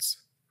Septs.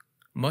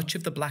 Much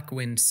of the Black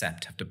Wind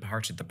Sept have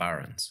departed the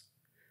Barrens.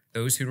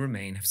 Those who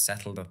remain have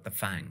settled at the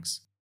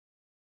Fangs.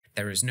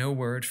 There is no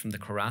word from the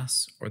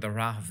Carras or the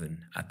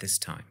Raven at this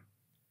time.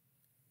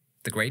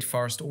 The Great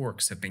Forest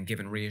Orcs have been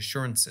given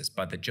reassurances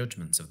by the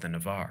judgments of the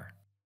Navarre.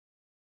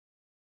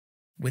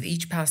 With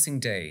each passing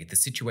day, the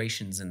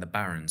situations in the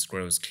Barrens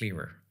grows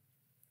clearer.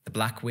 The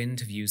Black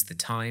Wind have used the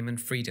time and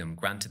freedom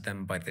granted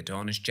them by the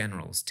Dawnish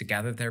generals to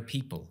gather their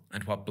people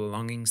and what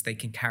belongings they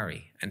can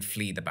carry and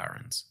flee the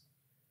Barrens.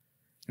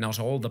 Not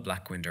all the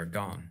Black Wind are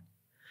gone.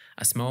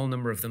 A small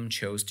number of them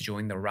chose to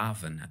join the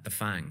Raven at the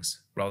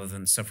Fangs, rather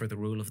than suffer the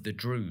rule of the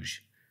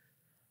Druge.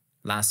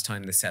 Last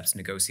time the Septs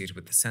negotiated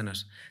with the Senate,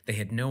 they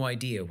had no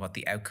idea what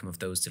the outcome of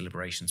those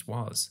deliberations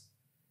was.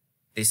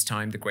 This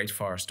time the Great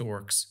Forest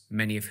Orcs,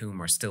 many of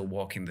whom are still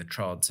walking the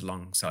trods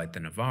alongside the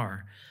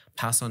Navarre,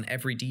 pass on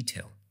every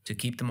detail to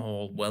keep them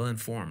all well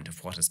informed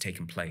of what has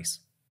taken place.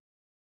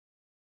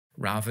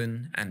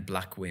 Raven and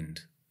Black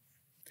Wind.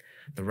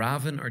 The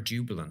Raven are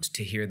jubilant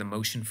to hear the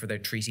motion for their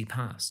treaty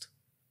passed,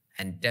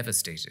 and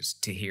devastated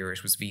to hear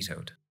it was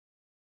vetoed.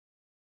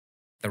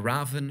 The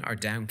Raven are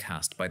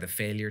downcast by the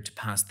failure to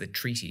pass the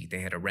treaty they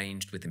had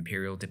arranged with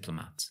imperial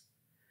diplomats.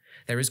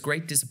 There is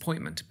great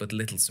disappointment but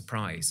little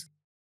surprise.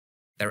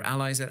 Their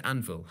allies at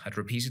Anvil had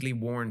repeatedly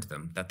warned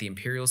them that the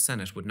Imperial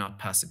Senate would not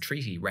pass a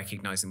treaty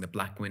recognizing the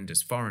Black Wind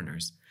as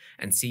foreigners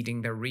and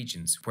ceding their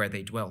regions where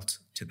they dwelt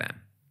to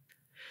them.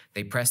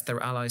 They pressed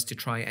their allies to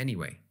try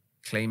anyway,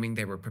 claiming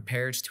they were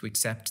prepared to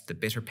accept the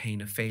bitter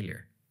pain of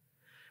failure,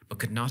 but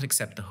could not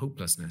accept the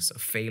hopelessness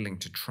of failing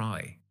to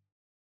try.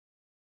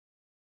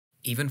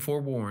 Even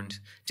forewarned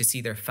to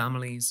see their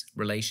families,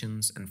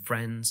 relations, and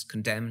friends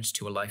condemned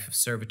to a life of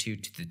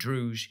servitude to the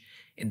Druge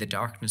in the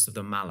darkness of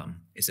the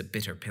Malum is a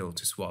bitter pill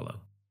to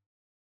swallow.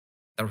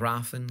 The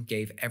Raven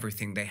gave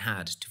everything they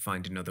had to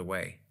find another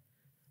way,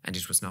 and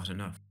it was not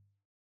enough.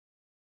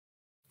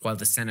 While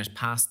the Senate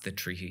passed the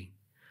treaty,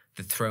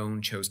 the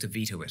throne chose to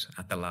veto it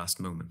at the last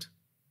moment.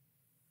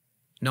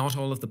 Not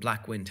all of the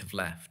Black Wind have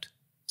left.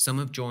 Some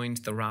have joined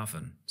the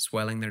Raven,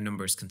 swelling their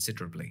numbers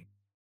considerably.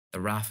 The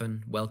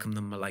Raven welcome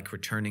them like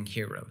returning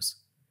heroes.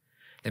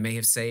 They may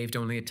have saved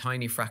only a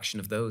tiny fraction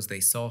of those they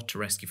sought to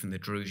rescue from the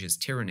Druge's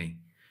tyranny,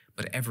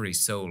 but every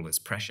soul is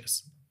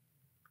precious.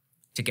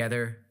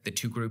 Together, the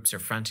two groups are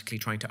frantically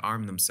trying to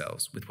arm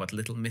themselves with what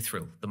little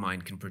mithril the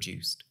mind can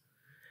produce.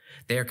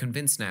 They are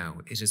convinced now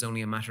it is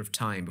only a matter of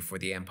time before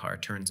the Empire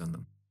turns on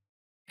them,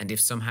 and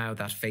if somehow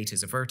that fate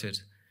is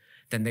averted,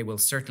 then they will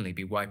certainly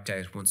be wiped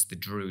out once the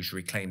Druge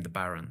reclaim the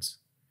Barrens.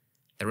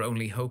 Their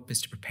only hope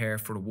is to prepare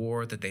for a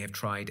war that they have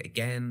tried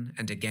again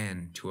and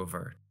again to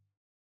avert.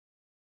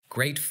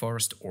 Great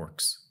Forest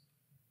Orcs.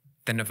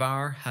 The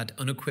Navarre had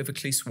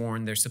unequivocally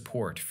sworn their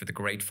support for the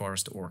Great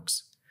Forest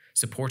Orcs,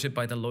 supported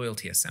by the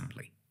Loyalty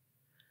Assembly.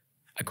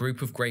 A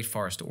group of Great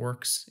Forest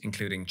Orcs,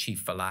 including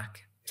Chief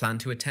Valak,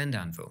 planned to attend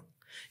Anvil,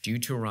 due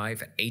to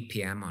arrive at 8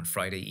 p.m. on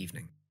Friday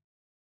evening.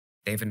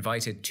 They have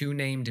invited 2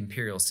 named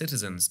Imperial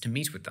citizens to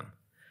meet with them,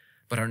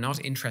 but are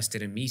not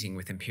interested in meeting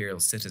with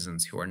Imperial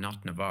citizens who are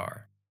not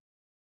Navarre.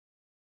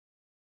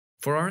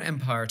 For our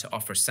Empire to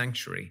offer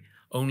sanctuary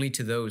only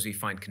to those we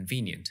find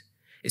convenient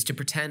is to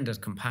pretend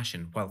at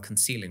compassion while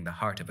concealing the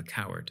heart of a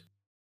coward.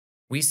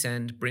 We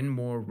send Bryn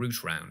Mawr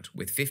route round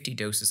with 50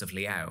 doses of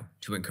Liao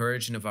to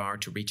encourage Navarre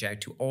to reach out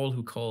to all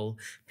who call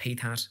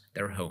Peithat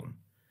their home,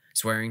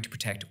 swearing to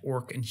protect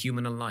Orc and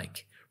human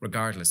alike,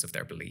 regardless of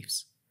their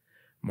beliefs.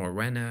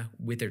 Morwenna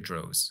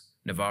Witherdrose,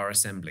 Navarre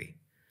Assembly,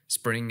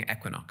 Spring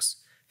Equinox,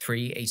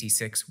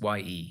 386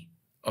 YE,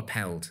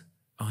 upheld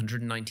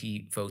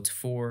 190 votes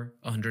for,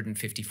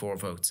 154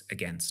 votes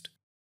against.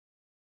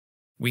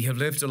 We have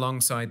lived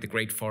alongside the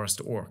Great Forest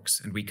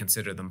Orcs, and we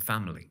consider them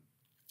family.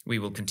 We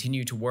will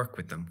continue to work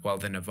with them while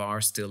the Navarre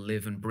still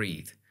live and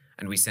breathe,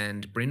 and we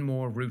send Bryn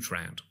Mawr route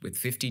round with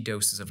 50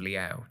 doses of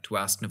Liao to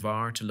ask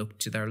Navarre to look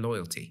to their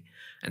loyalty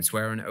and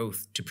swear an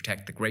oath to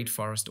protect the Great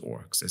Forest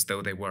Orcs as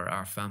though they were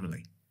our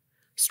family.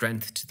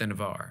 Strength to the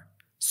Navarre,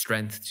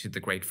 strength to the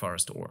Great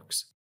Forest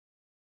Orcs.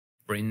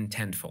 Bryn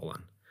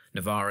Tendfallen,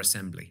 Navarre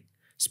Assembly,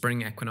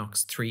 Spring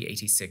Equinox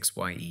 386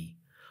 YE,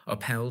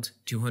 upheld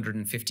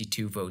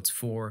 252 votes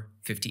for,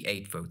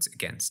 58 votes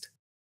against.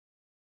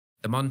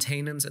 The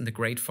Montanans and the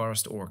Great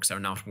Forest Orcs are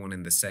not one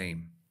and the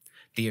same.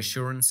 The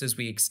assurances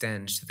we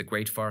extend to the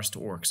Great Forest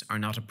Orcs are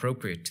not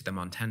appropriate to the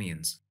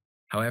Montanians.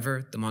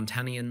 However, the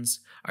Montanians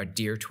are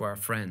dear to our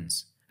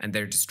friends, and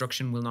their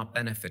destruction will not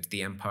benefit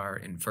the Empire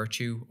in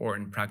virtue or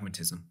in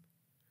pragmatism.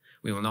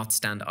 We will not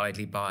stand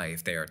idly by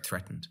if they are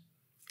threatened.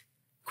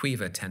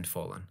 Quiva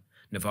Tendfallen,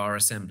 Navarre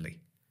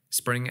Assembly,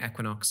 Spring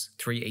Equinox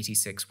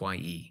 386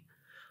 YE,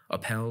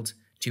 upheld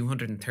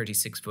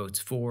 236 votes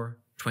for,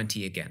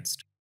 20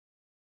 against.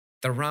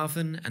 The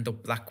Raven and the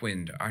Black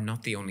Wind are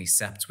not the only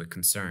septs with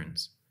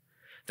concerns.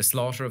 The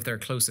slaughter of their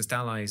closest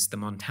allies, the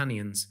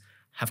Montanians,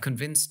 have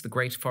convinced the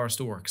Great Forest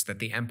Orcs that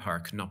the Empire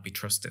could not be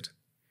trusted.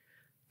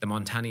 The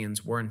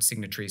Montanians weren't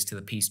signatories to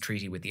the peace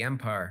treaty with the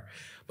Empire,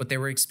 but they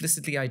were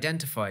explicitly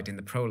identified in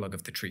the prologue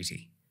of the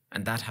treaty,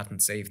 and that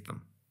hadn't saved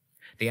them.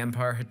 The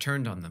Empire had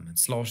turned on them and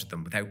slaughtered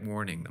them without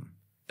warning them,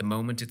 the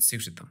moment it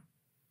suited them.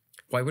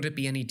 Why would it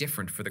be any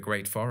different for the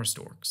Great Forest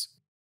Orcs?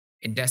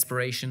 In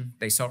desperation,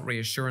 they sought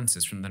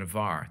reassurances from the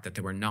Navarre that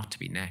they were not to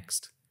be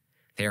next.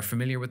 They are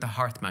familiar with the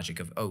hearth magic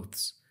of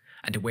oaths,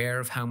 and aware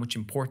of how much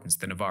importance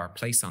the Navarre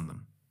place on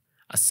them.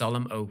 A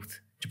solemn oath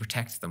to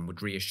protect them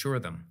would reassure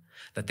them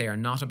that they are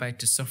not about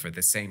to suffer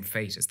the same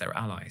fate as their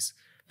allies,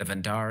 the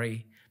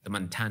Vendari, the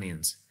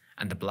Montanians,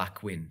 and the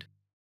Black Wind.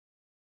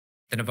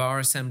 The Navarre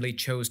Assembly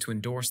chose to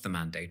endorse the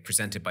mandate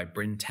presented by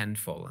Bryn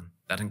Tendfallen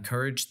that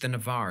encouraged the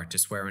Navarre to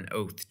swear an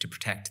oath to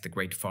protect the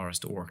Great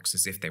Forest Orcs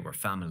as if they were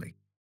family.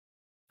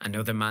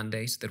 Another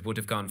mandate that would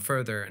have gone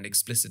further and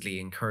explicitly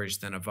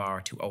encouraged the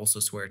Navarre to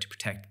also swear to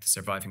protect the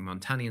surviving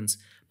Montanians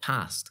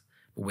passed,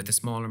 but with a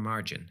smaller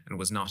margin, and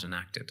was not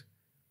enacted.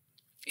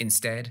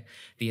 Instead,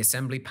 the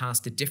Assembly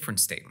passed a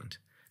different statement,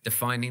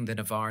 defining the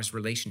Navarre's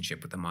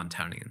relationship with the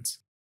Montanians.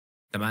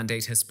 The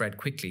mandate has spread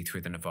quickly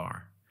through the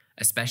Navarre,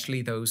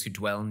 especially those who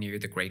dwell near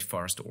the Great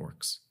Forest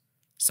Orcs.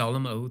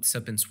 Solemn oaths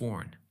have been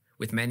sworn,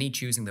 with many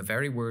choosing the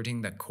very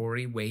wording that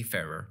Corey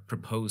Wayfarer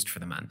proposed for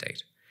the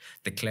mandate,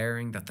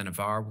 declaring that the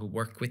Navarre will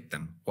work with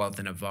them while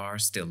the Navarre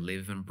still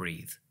live and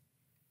breathe.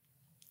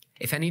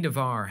 If any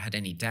Navarre had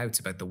any doubts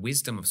about the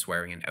wisdom of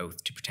swearing an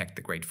oath to protect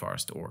the Great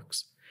Forest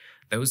Orcs,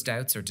 those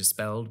doubts are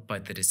dispelled by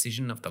the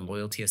decision of the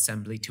Loyalty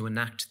Assembly to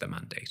enact the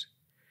mandate.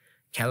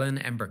 Kellen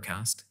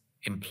Embercast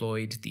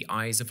employed the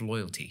Eyes of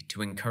Loyalty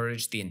to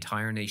encourage the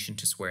entire nation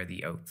to swear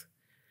the oath.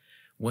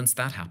 Once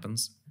that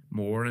happens,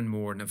 more and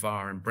more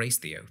Navarre embrace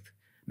the oath,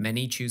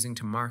 many choosing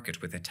to mark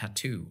it with a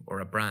tattoo or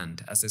a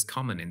brand, as is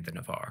common in the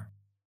Navarre.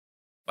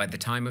 By the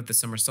time of the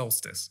summer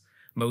solstice,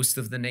 most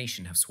of the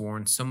nation have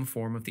sworn some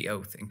form of the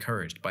oath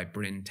encouraged by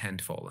Bryn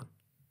Tendfallen.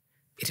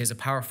 It is a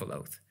powerful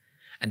oath,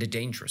 and a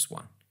dangerous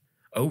one.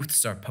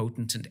 Oaths are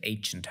potent and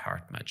ancient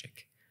heart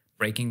magic.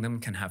 Breaking them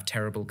can have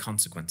terrible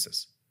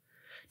consequences.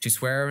 To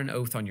swear an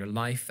oath on your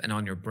life and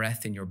on your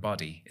breath in your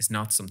body is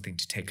not something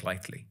to take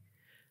lightly.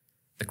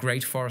 The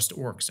Great Forest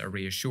Orcs are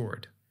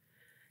reassured.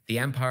 The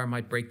Empire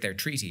might break their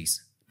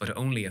treaties, but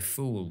only a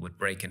fool would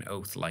break an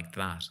oath like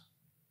that.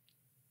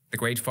 The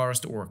Great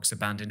Forest Orcs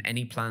abandon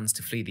any plans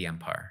to flee the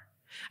Empire,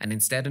 and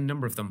instead a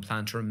number of them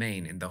plan to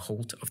remain in the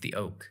Holt of the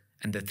Oak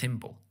and the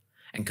Thimble,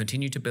 and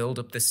continue to build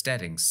up the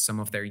steadings some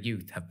of their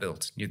youth have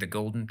built near the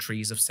golden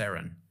trees of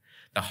Seren,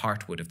 the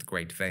heartwood of the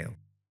Great Vale.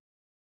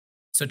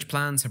 Such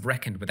plans have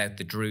reckoned without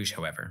the Druge,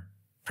 however.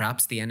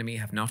 Perhaps the enemy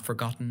have not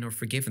forgotten or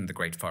forgiven the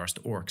Great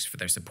Forest Orcs for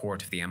their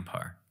support of the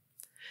Empire.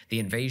 The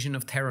invasion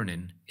of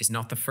Theronin is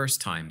not the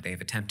first time they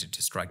have attempted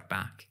to strike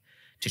back,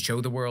 to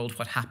show the world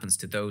what happens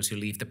to those who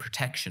leave the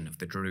protection of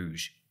the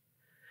Druge.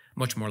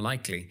 Much more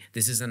likely,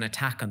 this is an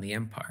attack on the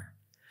Empire,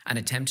 an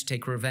attempt to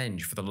take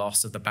revenge for the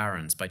loss of the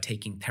Barons by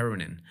taking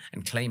Theronin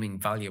and claiming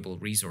valuable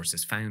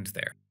resources found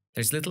there.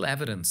 There's little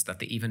evidence that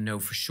they even know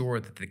for sure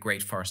that the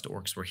Great Forest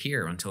Orcs were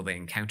here until they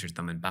encountered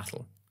them in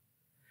battle.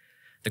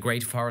 The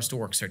Great Forest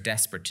Orcs are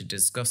desperate to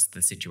discuss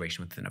the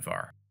situation with the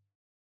Navarre.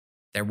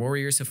 Their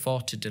warriors have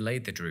fought to delay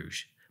the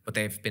Druge, but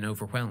they have been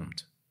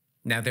overwhelmed.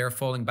 Now they are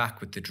falling back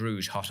with the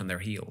Druge hot on their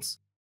heels.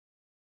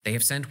 They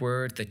have sent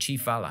word that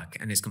Chief Valak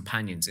and his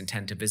companions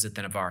intend to visit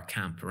the Navarre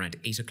camp around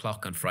 8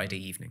 o'clock on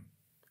Friday evening.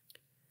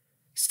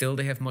 Still,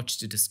 they have much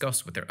to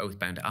discuss with their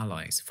oathbound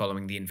allies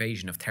following the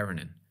invasion of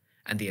Theronin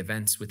and the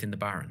events within the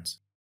Barons.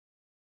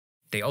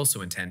 They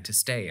also intend to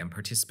stay and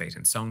participate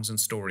in songs and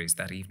stories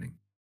that evening.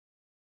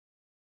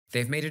 They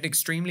have made it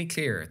extremely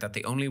clear that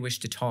they only wish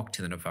to talk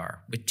to the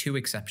Navarre, with 2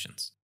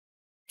 exceptions.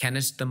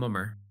 Kenneth the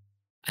Mummer,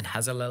 and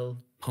Hazalel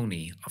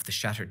Pony of the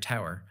Shattered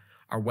Tower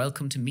are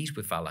welcome to meet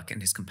with Valak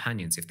and his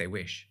companions if they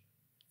wish.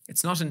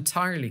 It's not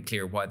entirely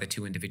clear why the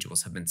two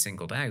individuals have been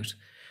singled out,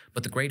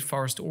 but the Great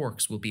Forest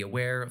Orcs will be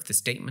aware of the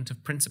statement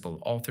of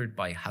principle authored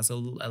by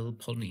Hazalel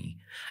Pony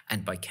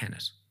and by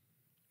Kenneth.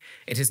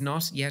 It is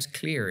not yet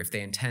clear if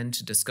they intend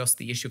to discuss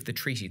the issue of the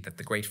treaty that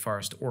the Great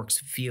Forest Orcs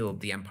feel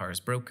the Empire is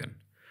broken,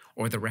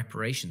 or the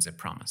reparations it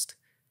promised.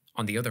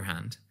 On the other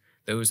hand,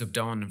 those of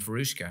Dawn and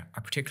Varushka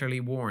are particularly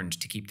warned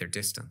to keep their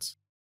distance.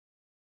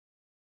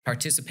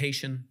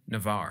 Participation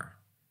Navarre.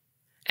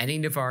 Any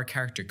Navarre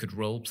character could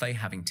roleplay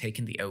having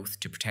taken the oath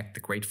to protect the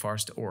Great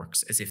Forest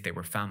Orcs as if they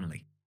were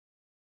family.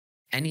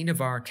 Any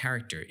Navarre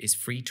character is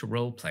free to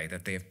roleplay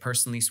that they have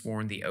personally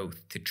sworn the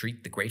oath to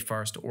treat the Great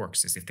Forest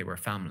Orcs as if they were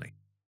family.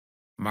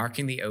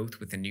 Marking the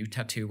oath with a new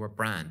tattoo or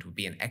brand would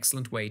be an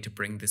excellent way to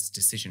bring this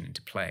decision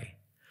into play.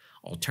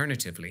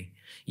 Alternatively,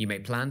 you may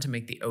plan to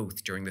make the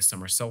oath during the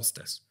summer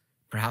solstice,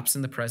 perhaps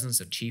in the presence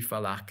of Chief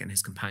Valak and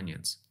his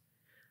companions.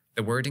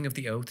 The wording of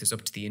the oath is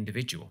up to the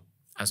individual,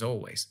 as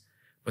always,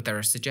 but there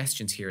are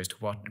suggestions here as to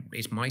what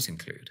it might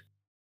include.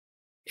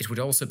 It would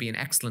also be an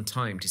excellent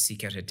time to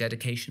seek out a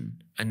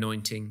dedication,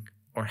 anointing,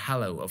 or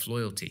hallow of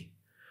loyalty,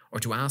 or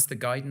to ask the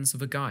guidance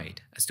of a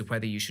guide as to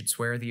whether you should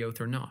swear the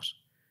oath or not.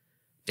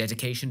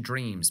 Dedication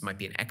dreams might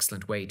be an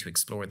excellent way to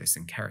explore this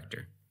in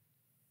character.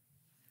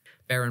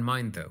 Bear in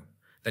mind, though,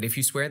 that if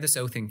you swear this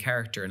oath in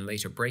character and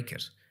later break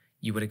it,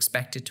 you would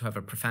expect it to have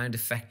a profound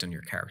effect on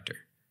your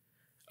character.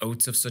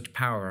 Oaths of such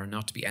power are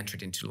not to be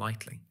entered into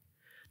lightly.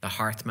 The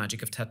hearth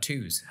magic of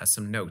tattoos has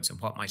some notes on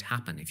what might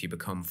happen if you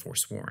become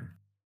forsworn.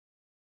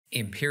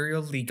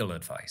 Imperial legal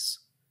advice.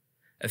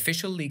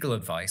 Official legal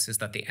advice is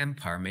that the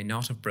Empire may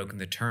not have broken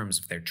the terms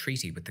of their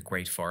treaty with the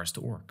Great Forest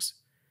Orcs.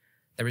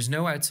 There is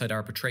no outside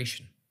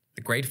arbitration.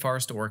 The Great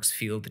Forest Orcs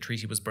feel the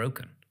treaty was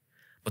broken,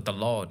 but the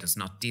law does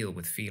not deal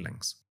with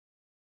feelings.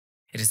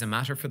 It is a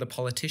matter for the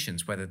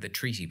politicians whether the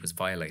treaty was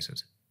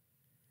violated.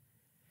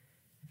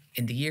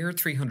 In the year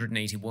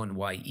 381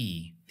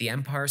 YE, the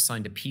Empire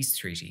signed a peace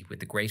treaty with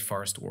the Great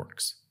Forest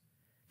Orcs.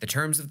 The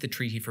terms of the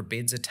treaty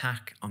forbids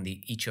attack on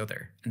each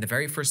other, and the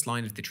very first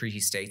line of the treaty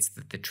states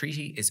that the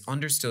treaty is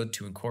understood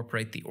to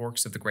incorporate the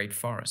Orcs of the Great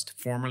Forest,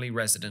 formerly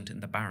resident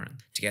in the Barren,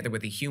 together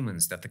with the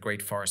humans that the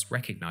Great Forest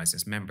recognize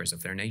as members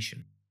of their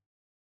nation.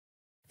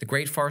 The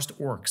Great Forest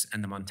Orcs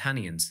and the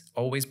Montanians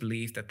always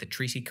believed that the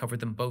treaty covered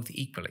them both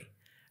equally,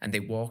 and they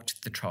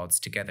walked the trods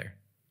together.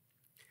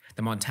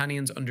 The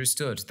Montanians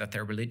understood that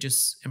their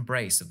religious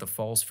embrace of the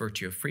false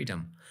virtue of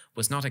freedom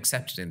was not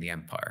accepted in the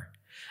Empire,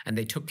 and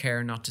they took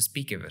care not to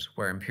speak of it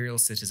where Imperial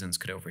citizens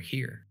could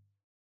overhear.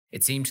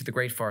 It seemed to the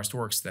Great Forest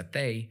Orcs that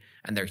they,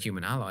 and their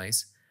human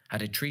allies,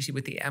 had a treaty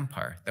with the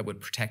Empire that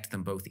would protect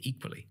them both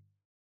equally.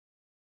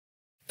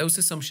 Those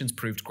assumptions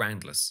proved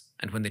groundless,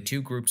 and when the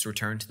two groups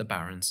returned to the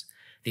Barrens,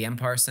 the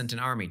Empire sent an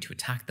army to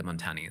attack the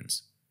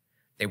Montanians.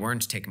 They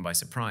weren't taken by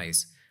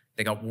surprise,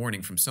 they got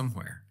warning from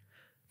somewhere,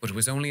 but it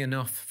was only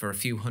enough for a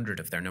few hundred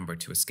of their number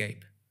to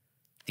escape.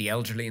 The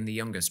elderly and the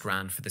youngest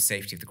ran for the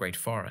safety of the Great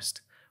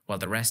Forest, while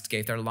the rest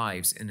gave their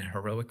lives in a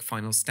heroic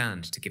final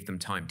stand to give them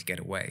time to get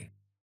away.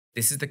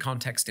 This is the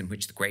context in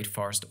which the Great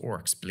Forest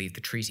Orcs believe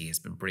the treaty has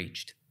been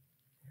breached.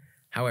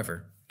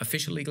 However,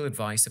 official legal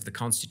advice of the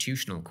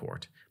Constitutional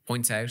Court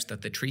points out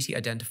that the treaty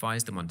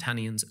identifies the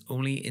Montanians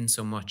only in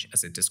so much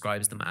as it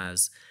describes them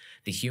as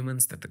the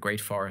humans that the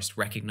Great Forest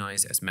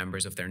recognize as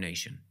members of their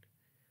nation.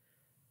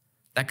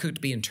 That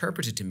could be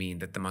interpreted to mean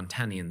that the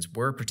Montanians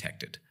were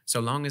protected, so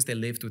long as they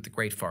lived with the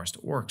Great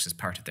Forest Orcs as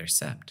part of their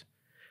sept.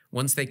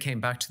 Once they came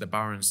back to the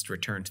Barrens to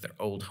return to their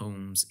old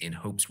homes in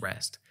Hope's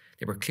Rest,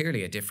 they were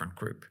clearly a different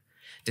group,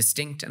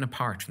 distinct and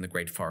apart from the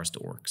Great Forest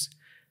Orcs.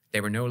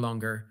 They were no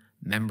longer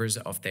members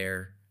of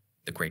the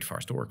Great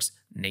Forest Orcs,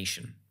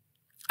 nation.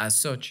 As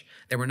such,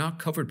 they were not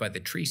covered by the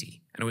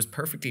treaty, and it was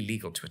perfectly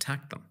legal to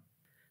attack them.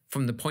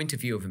 From the point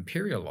of view of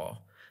imperial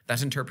law,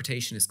 that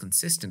interpretation is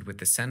consistent with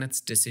the Senate's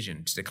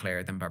decision to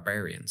declare them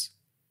barbarians.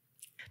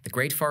 The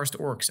Great Forest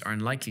Orcs are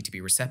unlikely to be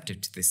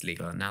receptive to this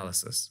legal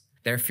analysis.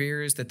 Their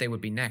fears that they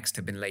would be next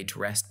have been laid to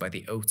rest by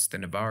the oaths the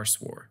Navarre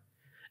swore.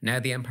 Now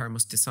the Empire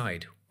must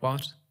decide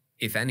what,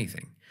 if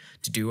anything,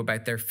 to do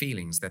about their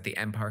feelings that the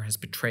Empire has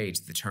betrayed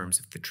the terms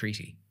of the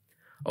treaty.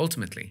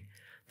 Ultimately,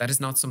 that is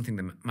not something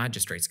the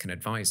magistrates can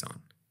advise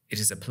on. It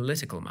is a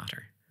political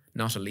matter,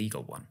 not a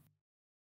legal one.